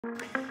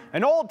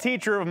An old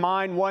teacher of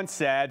mine once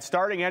said,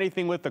 starting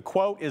anything with a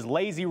quote is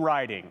lazy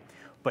writing,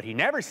 but he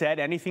never said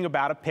anything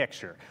about a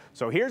picture.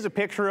 So here's a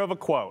picture of a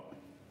quote.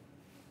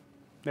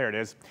 There it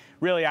is.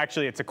 Really,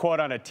 actually, it's a quote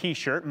on a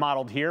t-shirt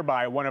modeled here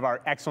by one of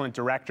our excellent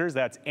directors.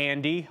 That's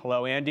Andy.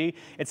 Hello, Andy.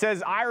 It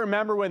says, "I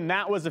remember when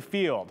that was a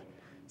field."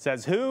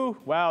 Says who?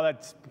 Well,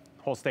 that's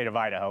the whole state of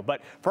Idaho.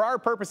 But for our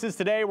purposes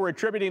today, we're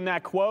attributing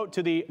that quote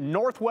to the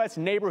Northwest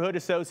Neighborhood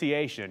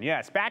Association.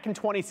 Yes, back in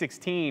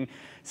 2016,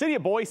 City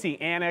of Boise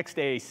annexed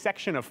a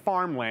section of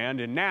farmland,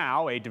 and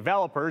now a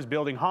developer is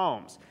building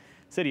homes.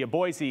 City of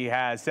Boise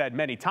has said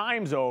many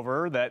times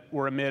over that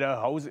we're amid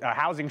a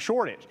housing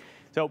shortage.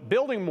 So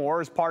building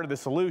more is part of the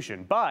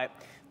solution, but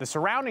the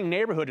surrounding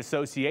neighborhood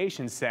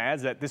association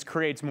says that this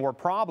creates more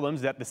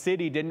problems that the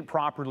city didn't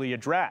properly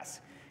address.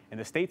 And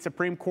the state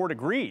Supreme Court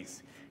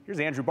agrees. Here's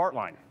Andrew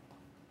Bartline.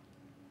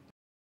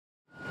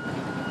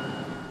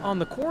 On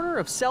the corner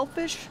of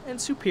Selfish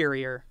and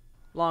Superior,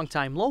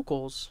 longtime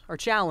locals are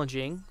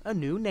challenging a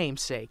new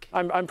namesake.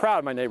 I'm proud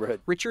of my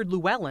neighborhood. Richard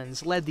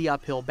Llewellyn's led the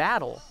uphill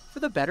battle for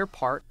the better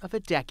part of a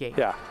decade.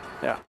 Yeah.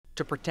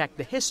 To protect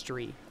the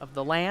history of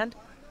the land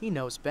he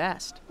knows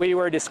best. We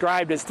were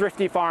described as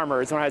thrifty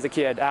farmers when I was a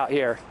kid out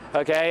here,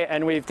 okay?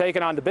 And we've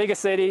taken on the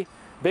biggest city,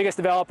 biggest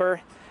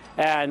developer,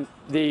 and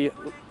the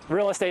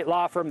real estate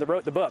law firm that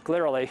wrote the book,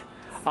 literally,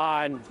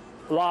 on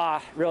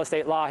real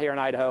estate law here in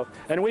Idaho,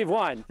 and we've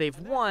won. They've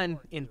won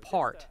in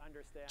part.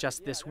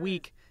 Just this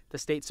week, the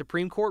state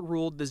Supreme Court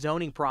ruled the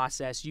zoning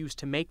process used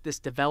to make this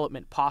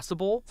development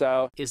possible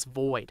is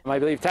void. I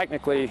believe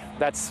technically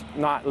that's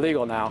not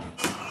legal now.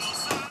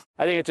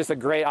 I think it's just a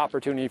great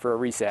opportunity for a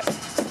reset.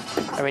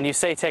 I mean, you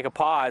say take a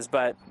pause,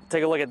 but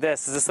take a look at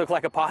this. Does this look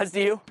like a pause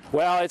to you?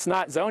 Well, it's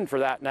not zoned for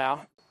that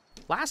now.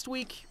 Last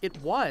week,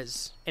 it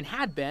was, and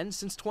had been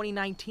since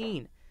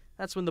 2019.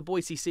 That's when the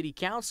Boise City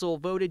Council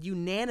voted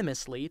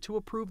unanimously to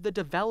approve the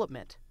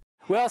development.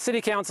 Well, City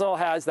Council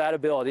has that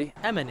ability.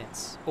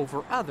 Eminence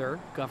over other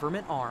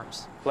government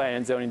arms. Planning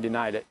and zoning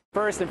denied it.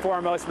 First and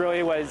foremost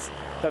really was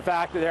the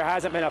fact that there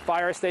hasn't been a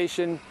fire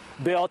station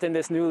built in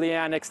this newly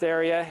annexed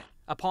area.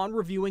 Upon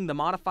reviewing the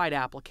modified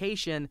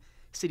application,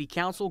 City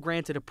Council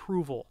granted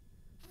approval.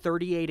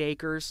 38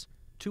 acres,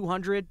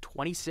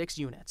 226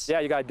 units. Yeah,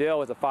 you got to deal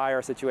with the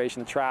fire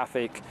situation, the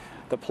traffic,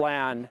 the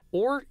plan.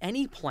 Or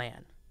any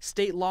plan.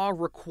 State law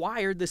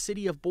required the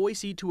city of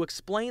Boise to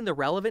explain the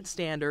relevant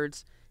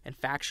standards and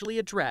factually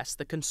address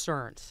the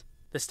concerns.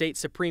 The state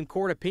Supreme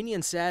Court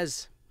opinion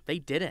says they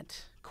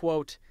didn't.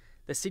 Quote,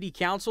 "The city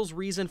council's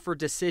reason for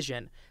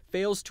decision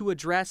fails to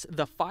address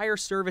the fire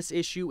service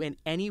issue in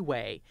any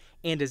way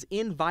and is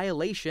in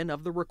violation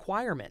of the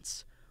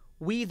requirements.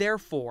 We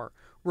therefore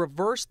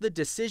reverse the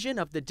decision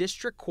of the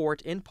district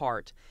court in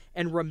part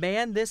and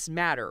remand this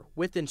matter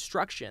with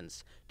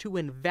instructions to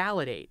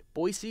invalidate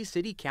Boise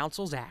City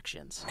Council's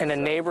actions." And a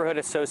neighborhood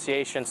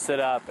association stood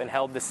up and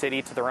held the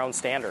city to their own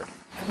standard.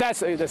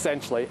 That's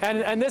essentially.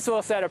 And this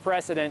will set a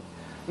precedent,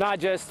 not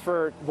just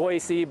for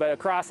Boise, but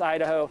across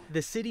Idaho.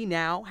 The city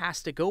now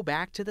has to go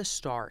back to the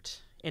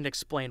start and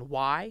explain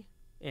why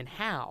and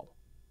how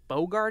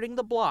bogarting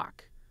the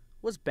block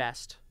was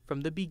best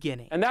from the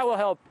beginning. And that will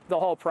help the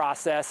whole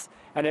process.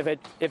 And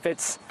if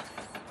it's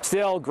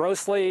still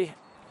grossly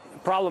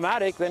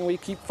problematic, then we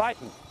keep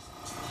fighting.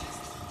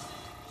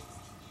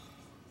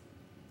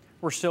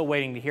 We're still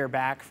waiting to hear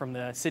back from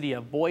the city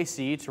of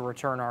Boise to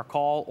return our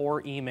call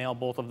or email.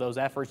 Both of those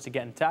efforts to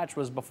get in touch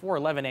was before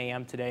 11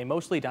 a.m. today,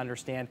 mostly to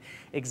understand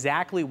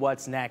exactly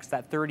what's next.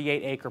 That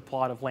 38-acre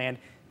plot of land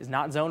is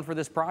not zoned for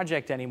this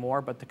project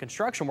anymore, but the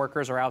construction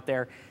workers are out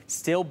there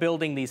still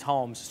building these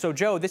homes. So,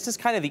 Joe, this is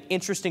kind of the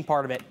interesting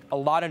part of it. A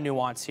lot of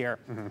nuance here.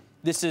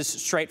 This is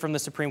straight from the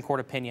Supreme Court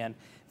opinion.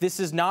 This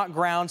is not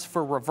grounds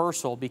for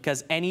reversal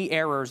because any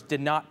errors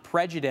did not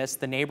prejudice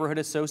the neighborhood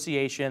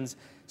association's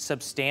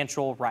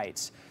substantial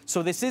rights.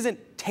 So this isn't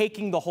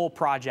taking the whole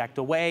project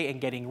away and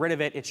getting rid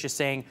of it. It's just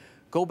saying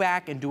go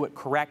back and do it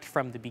correct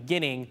from the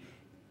beginning,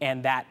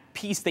 and that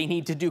piece they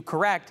need to do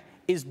correct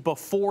is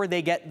before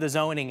they get the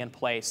zoning in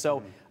place.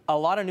 So a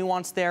lot of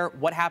nuance there.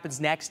 What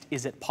happens next?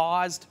 Is it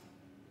paused?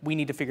 We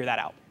need to figure that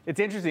out. It's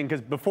interesting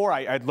because before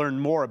I'd learned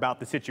more about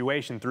the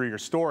situation through your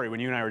story, when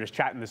you and I were just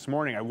chatting this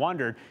morning, I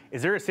wondered,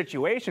 is there a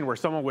situation where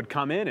someone would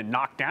come in and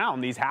knock down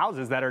these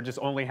houses that are just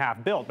only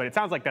half built? But it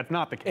sounds like that's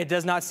not the case. It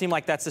does not seem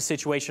like that's the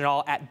situation at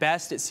all. At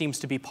best, it seems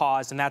to be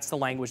paused, and that's the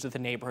language that the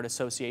neighborhood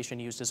association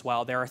used as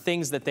well. There are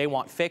things that they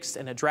want fixed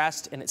and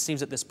addressed, and it seems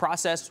that this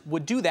process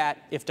would do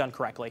that if done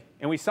correctly.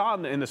 And we saw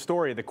in the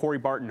story the Corey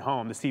Barton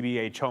home, the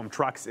CBH home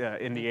trucks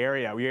in the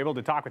area. Were you able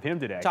to talk with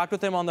him today? Talked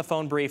with him on the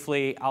phone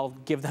briefly. I'll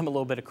give them a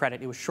little bit of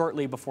credit. It was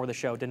shortly before the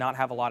show, did not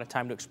have a lot of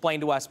time to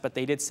explain to us, but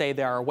they did say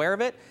they are aware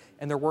of it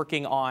and they're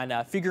working on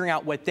figuring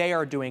out what they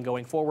are doing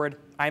going forward.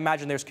 I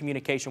imagine there's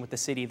communication with the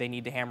city they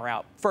need to hammer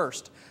out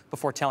first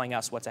before telling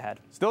us what's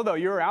ahead. Still, though,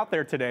 you were out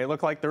there today. It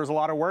looked like there was a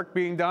lot of work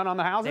being done on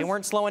the houses. They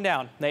weren't slowing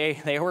down.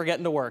 They were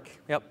getting to work.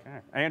 Yep. Okay.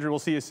 Andrew, we'll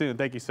see you soon.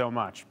 Thank you so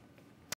much.